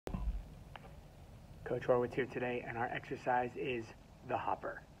Coach Horwitz here today, and our exercise is the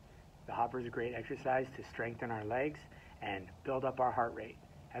hopper. The hopper is a great exercise to strengthen our legs and build up our heart rate.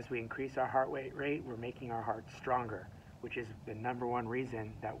 As we increase our heart rate, we're making our heart stronger, which is the number one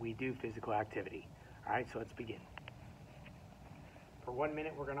reason that we do physical activity. All right, so let's begin. For 1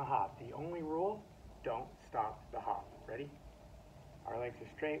 minute, we're gonna hop. The only rule, don't stop the hop. Ready? Our legs are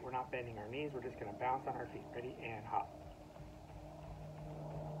straight, we're not bending our knees, we're just gonna bounce on our feet. Ready? And hop.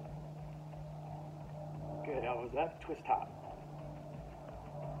 Good, elbows up, twist hop.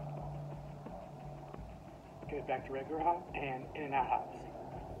 Good, back to regular hop, and in and out hops.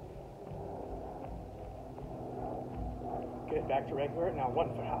 Good, back to regular, now 1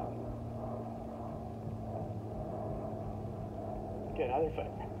 foot hop. Good, other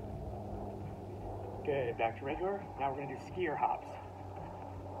foot. Good, back to regular, now we're gonna do skier hops.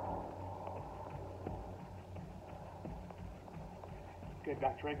 Good,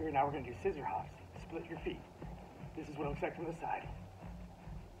 back to regular, now we're gonna do scissor hops. Split your feet. This is what it looks like from the side.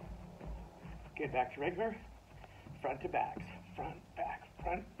 Good, back to regular. Front to backs. Front, back,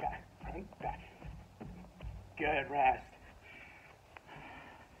 front, back, front, back. Good, rest.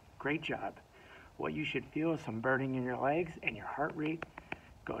 Great job. What you should feel is some burning in your legs and your heart rate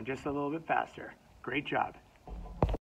going just a little bit faster. Great job.